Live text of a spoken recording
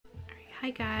Hi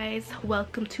guys,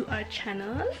 welcome to our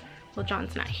channel. Well,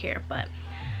 John's not here, but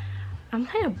I'm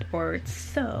kind of bored,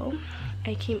 so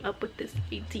I came up with this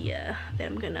idea that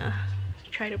I'm gonna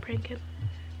try to prank him.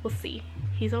 We'll see.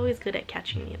 He's always good at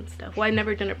catching me and stuff. Well, I've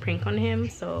never done a prank on him,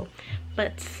 so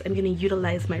but I'm gonna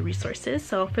utilize my resources.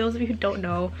 So for those of you who don't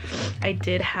know, I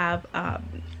did have a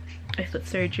foot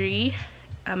surgery.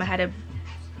 I had a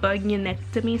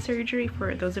bunionectomy surgery,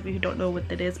 for those of you who don't know what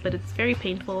that is, but it's very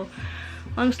painful.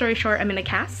 Long story short, I'm in a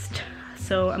cast,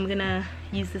 so I'm gonna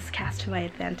use this cast to my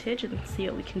advantage and see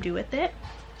what we can do with it.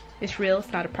 It's real,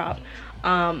 it's not a prop.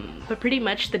 But pretty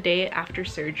much the day after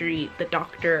surgery, the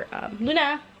doctor,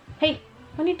 Luna, hey,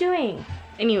 what are you doing?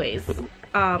 Anyways,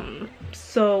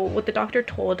 so what the doctor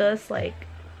told us, like,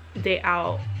 the day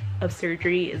out of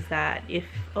surgery is that if,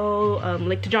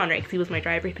 like to John, right, because he was my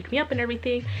driver, he picked me up and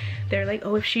everything, they're like,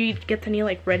 oh, if she gets any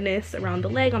like redness around the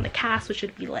leg on the cast, which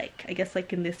should be like, I guess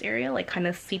like in this area, like kind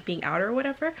of seeping out or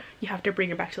whatever, you have to bring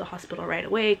her back to the hospital right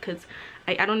away, because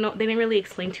I don't know, they didn't really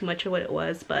explain too much of what it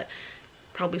was, but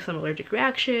probably some allergic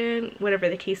reaction, whatever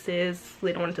the case is.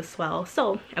 They don't want it to swell,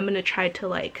 so I'm gonna try to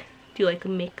like do like a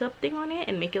makeup thing on it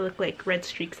and make it look like red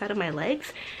streaks out of my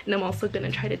legs, and I'm also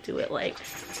gonna try to do it like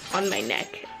on my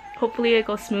neck. Hopefully it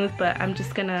goes smooth, but I'm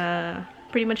just gonna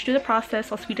pretty much do the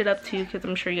process. I'll speed it up too, because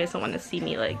I'm sure you guys don't want to see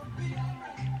me like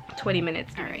 20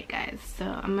 minutes. Alright guys, so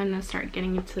I'm gonna start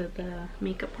getting into the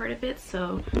makeup part of it,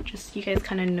 so just you guys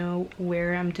kind of know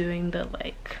where I'm doing the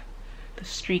like the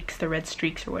streaks, the red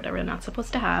streaks or whatever I'm not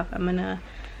supposed to have. I'm gonna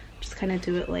just kind of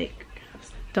do it like,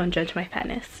 don't judge my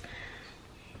fatness,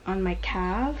 on my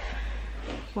calf,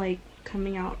 like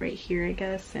coming out right here, I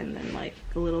guess, and then like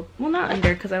a little, well, not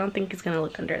under, because I don't think it's gonna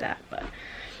look under that, but,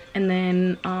 and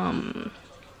then I'm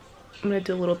gonna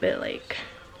do a little bit like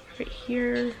right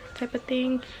here type of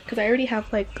thing, because I already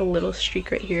have like a little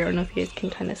streak right here. I don't know if you guys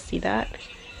can kind of see that.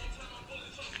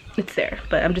 It's there,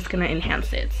 but I'm just gonna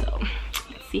enhance it, so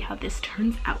let's see how this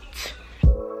turns out.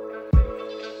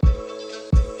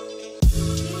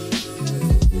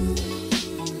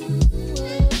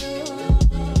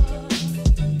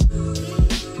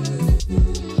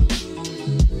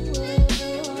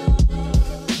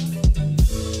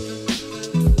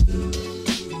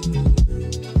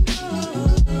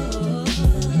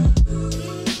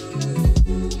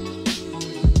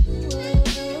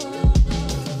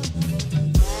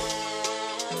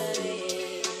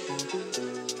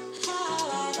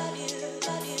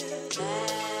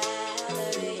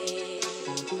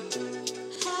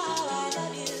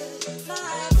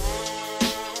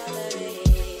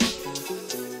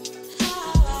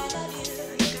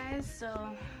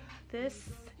 This is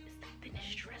the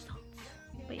finished results,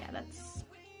 but yeah, that's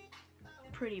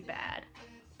pretty bad,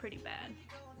 pretty bad.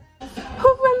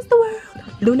 Who runs the world?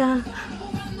 Luna.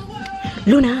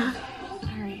 Luna.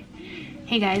 All right,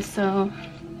 hey guys, so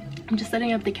I'm just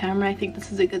setting up the camera. I think this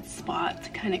is a good spot to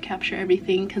kind of capture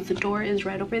everything, because the door is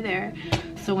right over there,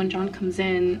 so when John comes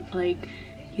in, like,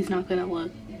 he's not gonna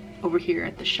look over here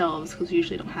at the shelves, because we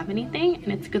usually don't have anything,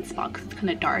 and it's a good spot because it's kind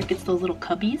of dark. It's those little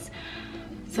cubbies.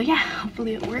 So yeah,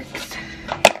 hopefully it works.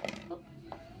 Oh,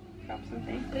 drop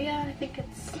something. But yeah, I think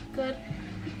it's good.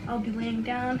 I'll be laying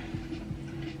down,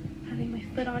 having my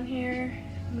foot on here.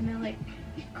 I'm gonna like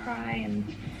cry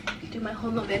and do my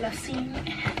whole novela scene,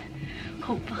 and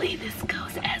hopefully this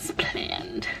goes as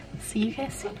planned. See you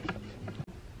guys soon.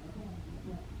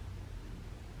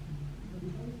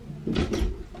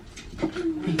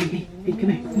 Hey, come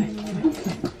here.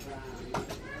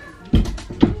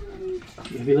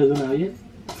 Have you let Luna out yet?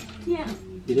 Yeah.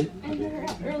 You did? I let her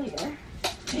out earlier.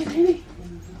 Hey, baby.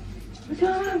 What's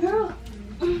going on, girl?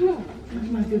 What's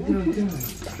my good girl doing?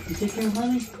 You take care of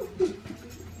honey?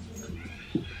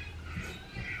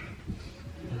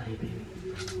 I love you, baby.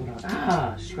 Hold on.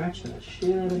 Ah, scratch that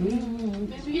shit out of me.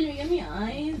 Baby, you give me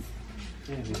eyes.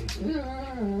 Yeah, baby.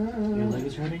 Your leg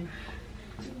is hurting?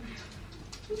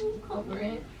 Cover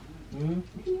it. Hmm?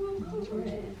 You won't cover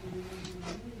it.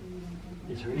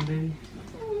 It's hurting, baby?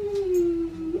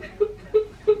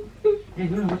 Hey,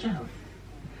 Luna, watch out.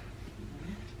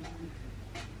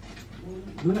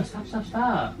 Luna,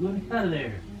 stop. Luna, get out of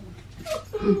there.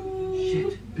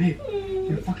 Shit, babe.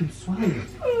 You're fucking swelling.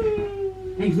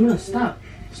 Hey, Luna, stop.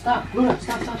 Luna,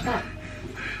 stop.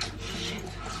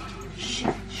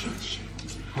 Shit.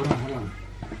 Hold on.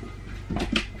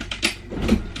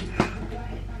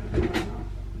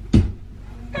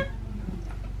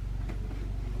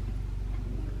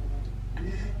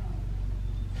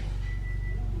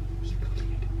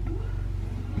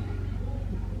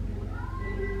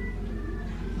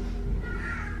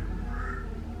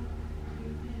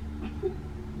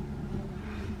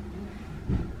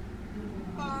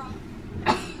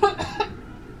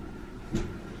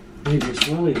 Babe, you're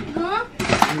swelling. Huh?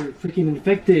 You're freaking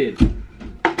infected.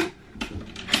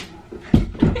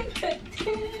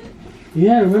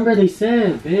 Yeah, remember they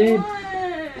said, babe. What?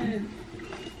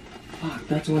 Fuck,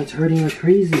 that's why it's hurting like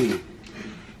crazy.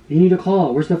 You need to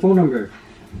call. Where's the phone number?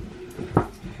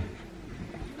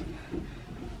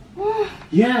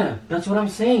 Yeah, that's what I'm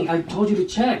saying. I told you to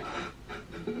check.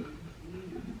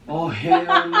 Oh, hell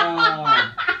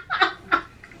no.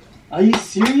 Are you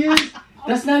serious?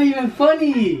 That's not even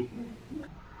funny.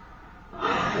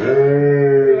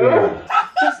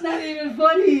 That's not even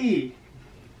funny.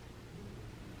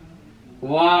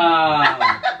 Wow.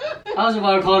 I was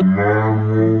about to call.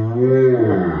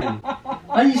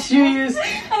 Are you serious?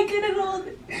 I couldn't hold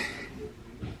it.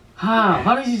 How?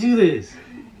 How did you do this?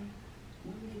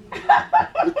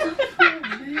 What the fuck,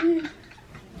 babe?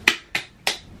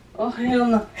 Oh, hell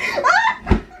no.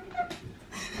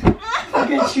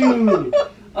 Look at you.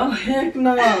 Oh, heck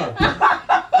no.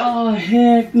 Oh,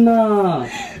 heck no.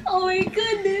 Oh my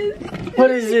goodness. What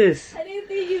is this? I didn't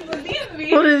think you believed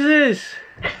me. What is this?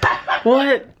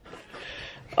 What?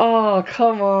 Oh,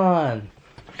 come on.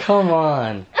 Come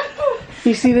on.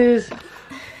 You see this?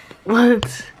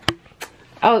 What?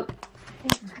 Oh,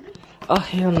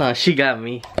 hell no. She got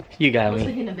me. You got me.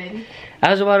 Listen to baby.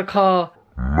 I was about to call.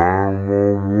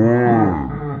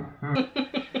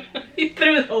 You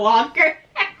threw the walker.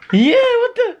 Yeah,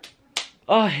 what the?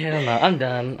 Oh, hell no. I'm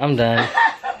done. I'm done.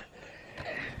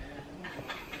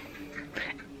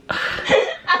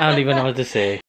 I don't even know what to say.